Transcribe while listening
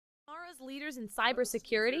Tomorrow's leaders in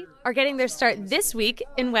cybersecurity are getting their start this week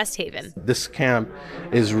in West Haven. This camp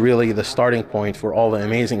is really the starting point for all the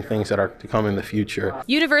amazing things that are to come in the future.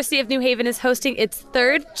 University of New Haven is hosting its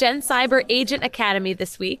third GenCyber Agent Academy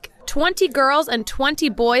this week. 20 girls and 20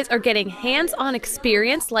 boys are getting hands-on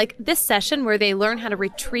experience like this session where they learn how to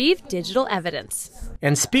retrieve digital evidence.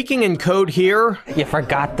 And speaking in code here... You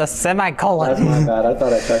forgot the semicolon. That's my bad. I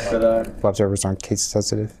thought I checked for that. Web servers aren't case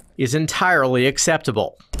sensitive. ...is entirely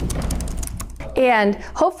acceptable. And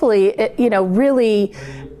hopefully, really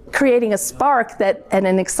creating a spark and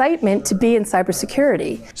an excitement to be in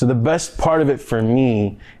cybersecurity. So the best part of it for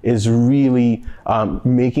me is really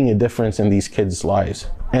making a difference in these kids' lives.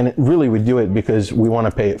 And really we do it because we want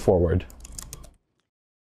to pay it forward.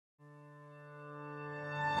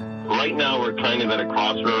 Right now we're kind of at a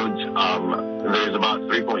crossroads. There's about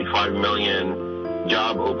 3.5 million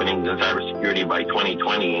job openings in cybersecurity by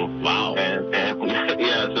 2020. Wow. And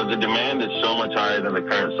yeah, so the demand is so much higher than the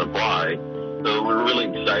current supply. So we're really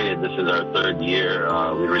excited. This is our third year.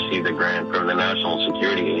 We received a grant from the National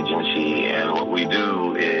Security Agency, and what we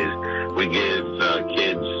do is we give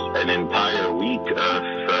kids an entire week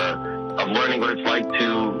of learning what it's like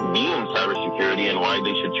to be in cybersecurity and why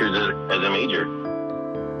they should choose it as a major.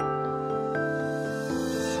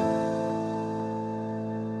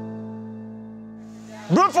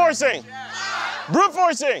 Brute forcing! Brute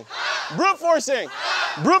forcing! Brute forcing!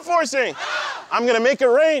 Brute forcing! I'm gonna make it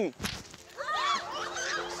rain!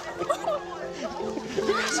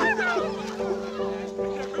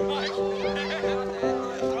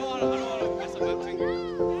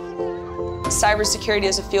 Cybersecurity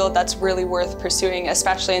is a field that's really worth pursuing,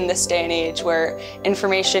 especially in this day and age where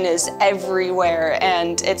information is everywhere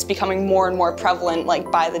and it's becoming more and more prevalent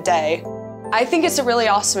by the day. I think it's a really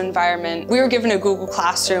awesome environment. We were given a Google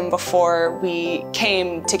Classroom before we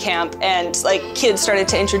came to camp, and kids started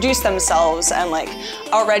to introduce themselves, and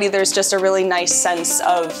already there's just a really nice sense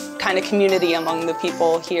of kind of community among the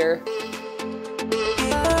people here.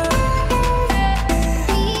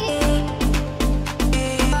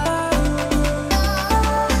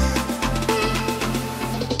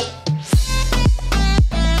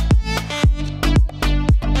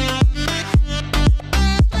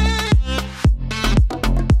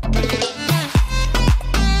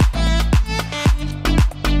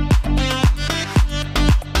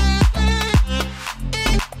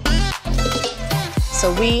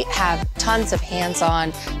 So we have tons of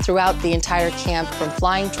hands-on throughout the entire camp, from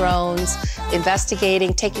flying drones,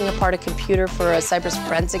 investigating, taking apart a computer for a cyber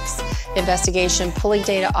forensics investigation, pulling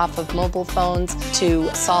data off of mobile phones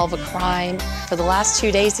to solve a crime. For the last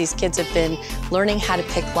 2 days, these kids have been learning how to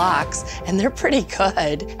pick locks, and they're pretty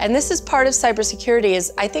good. And this is part of cybersecurity,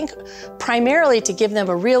 is I think primarily to give them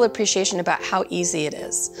a real appreciation about how easy it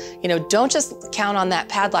is. Don't just count on that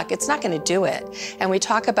padlock. It's not going to do it. And we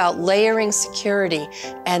talk about layering security,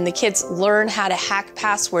 and the kids learn how to hack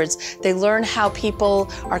passwords. They learn how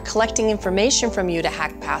people are collecting information from you to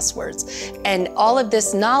hack passwords. And all of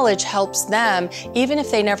this knowledge helps them, even if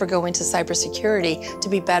they never go into cybersecurity, to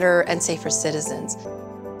be better and safer citizens.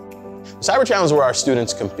 Cyber Challenge is where our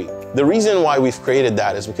students compete. The reason why we've created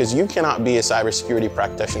that is because you cannot be a cybersecurity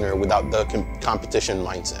practitioner without the competition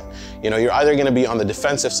mindset. You're either going to be on the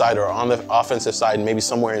defensive side or on the offensive side, and maybe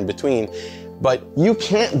somewhere in between. But you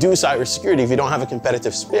can't do cybersecurity if you don't have a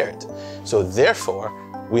competitive spirit. So therefore,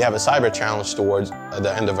 we have a cyber challenge towards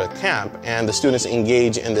the end of a camp, and the students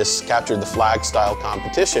engage in this capture the flag style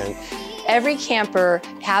competition. Every camper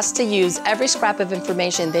has to use every scrap of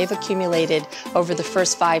information they've accumulated over the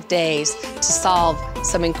first 5 days to solve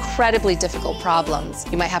some incredibly difficult problems.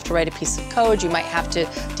 You might have to write a piece of code, you might have to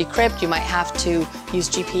decrypt, you might have to use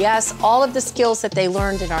GPS. All of the skills that they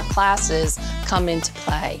learned in our classes come into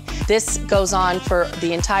play. This goes on for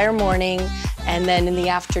the entire morning, and then in the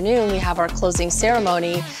afternoon we have our closing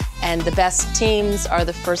ceremony, and the best teams are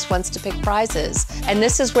the first ones to pick prizes. And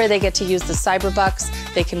this is where they get to use the cyber bucks.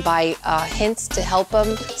 They can buy hints to help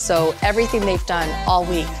them, so everything they've done all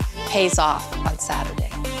week pays off on Saturday.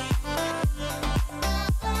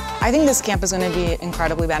 I think this camp is going to be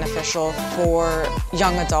incredibly beneficial for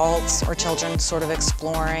young adults or children sort of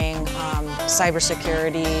exploring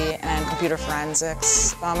cybersecurity and computer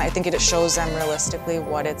forensics. I think it shows them realistically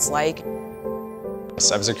what it's like.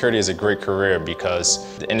 Cybersecurity is a great career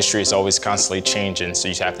because the industry is always constantly changing, so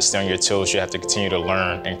you have to stay on your toes, you have to continue to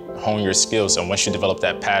learn and hone your skills. And once you develop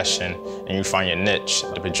that passion and you find your niche,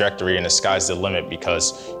 the trajectory and the sky's the limit,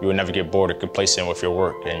 because you will never get bored or complacent with your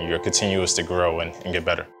work, and you're continuous to grow and get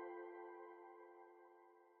better.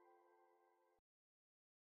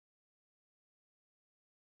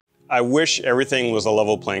 I wish everything was a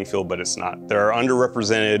level playing field, but it's not. There are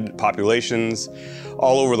underrepresented populations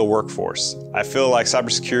all over the workforce. I feel like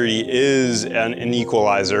cybersecurity is an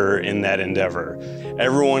equalizer in that endeavor.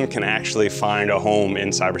 Everyone can actually find a home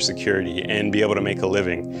in cybersecurity and be able to make a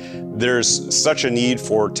living. There's such a need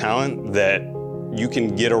for talent that you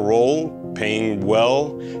can get a role paying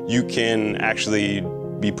well. You can actually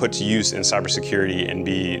be put to use in cybersecurity and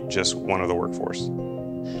be just one of the workforce.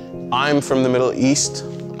 I'm from the Middle East.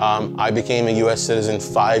 I became a US citizen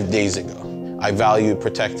 5 days ago. I value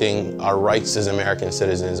protecting our rights as American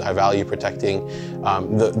citizens. I value protecting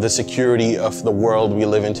the security of the world we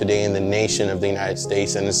live in today and the nation of the United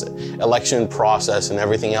States and this election process and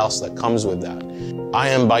everything else that comes with that. I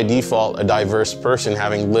am by default a diverse person,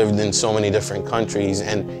 having lived in so many different countries,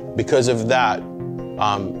 and because of that,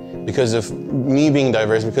 because of me being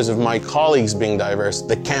diverse, because of my colleagues being diverse,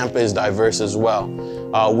 the camp is diverse as well.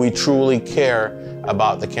 We truly care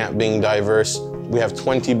about the camp being diverse. We have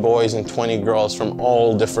 20 boys and 20 girls from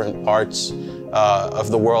all different parts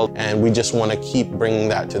of the world, and we just want to keep bringing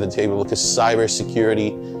that to the table because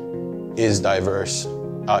cybersecurity is diverse.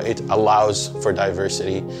 It allows for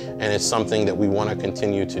diversity, and it's something that we want to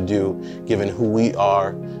continue to do given who we are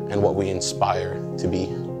and what we inspire to be.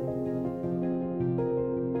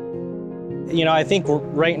 You know, I think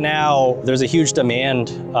right now there's a huge demand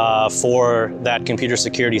for that computer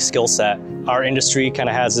security skill set. Our industry kind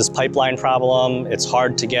of has this pipeline problem. It's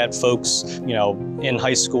hard to get folks, you know, in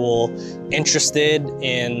high school interested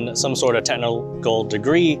in some sort of technical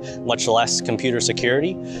degree, much less computer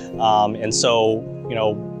security. And so, you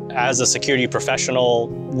know, as a security professional,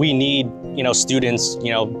 we need, you know, students, you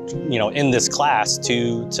know, in this class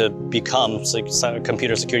to become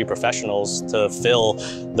computer security professionals to fill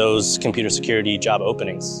those computer security job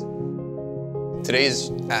openings. Today's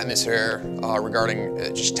atmosphere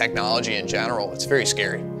regarding just technology in general, it's very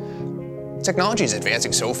scary. Technology is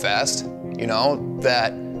advancing so fast, you know,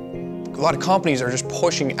 that a lot of companies are just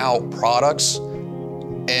pushing out products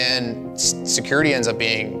and security ends up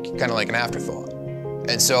being kind of like an afterthought.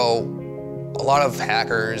 And so a lot of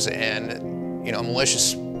hackers and, you know,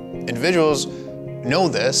 malicious individuals know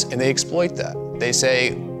this and they exploit that. They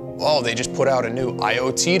say, oh, they just put out a new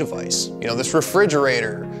IoT device. You know, this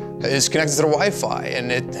refrigerator is connected to the Wi-Fi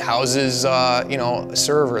and it houses, you know, a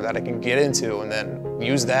server that I can get into and then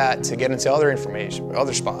use that to get into other information,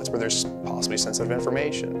 other spots where there's possibly sensitive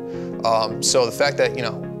information. So the fact that, you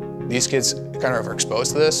know, these kids kind of are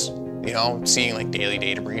exposed to this, you know, seeing like daily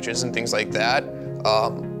data breaches and things like that,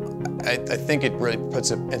 I think it really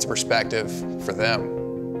puts it into perspective for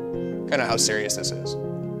them, kind of how serious this is.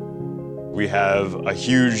 We have a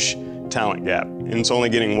huge talent gap, and it's only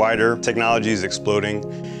getting wider. Technology is exploding,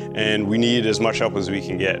 and we need as much help as we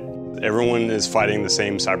can get. Everyone is fighting the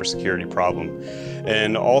same cybersecurity problem.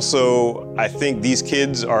 And also, I think these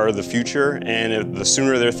kids are the future, and the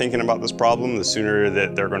sooner they're thinking about this problem, the sooner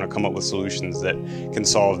that they're going to come up with solutions that can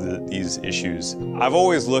solve these issues. I've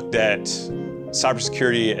always looked at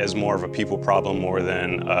cybersecurity as more of a people problem more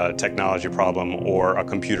than a technology problem or a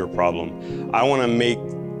computer problem. I want to make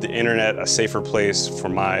the internet a safer place for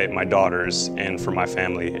my daughters and for my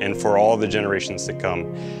family and for all the generations to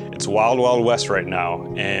come. It's wild, wild west right now,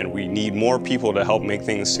 and we need more people to help make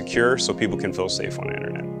things secure so people can feel safe on the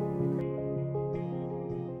internet.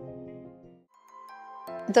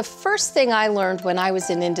 The first thing I learned when I was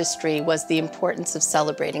in industry was the importance of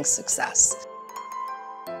celebrating success.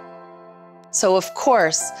 So of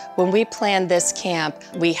course, when we planned this camp,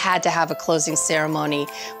 we had to have a closing ceremony.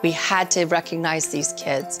 We had to recognize these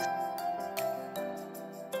kids.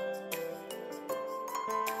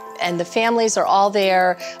 And the families are all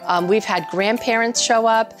there. We've had grandparents show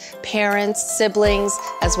up, parents, siblings,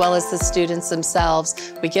 as well as the students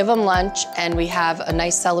themselves. We give them lunch and we have a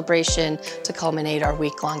nice celebration to culminate our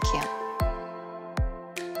week-long camp.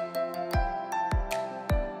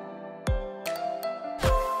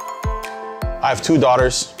 I have 2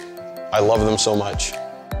 daughters. I love them so much.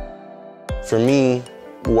 For me,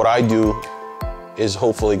 what I do is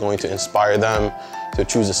hopefully going to inspire them to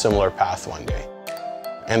choose a similar path one day.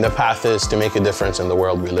 And the path is to make a difference in the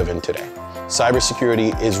world we live in today.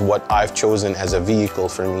 Cybersecurity is what I've chosen as a vehicle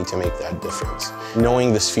for me to make that difference.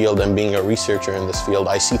 Knowing this field and being a researcher in this field,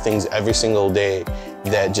 I see things every single day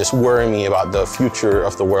that just worry me about the future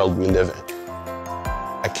of the world we live in.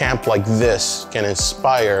 A camp like this can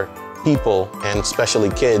inspire people, and especially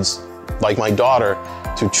kids like my daughter,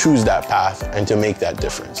 to choose that path and to make that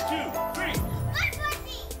difference.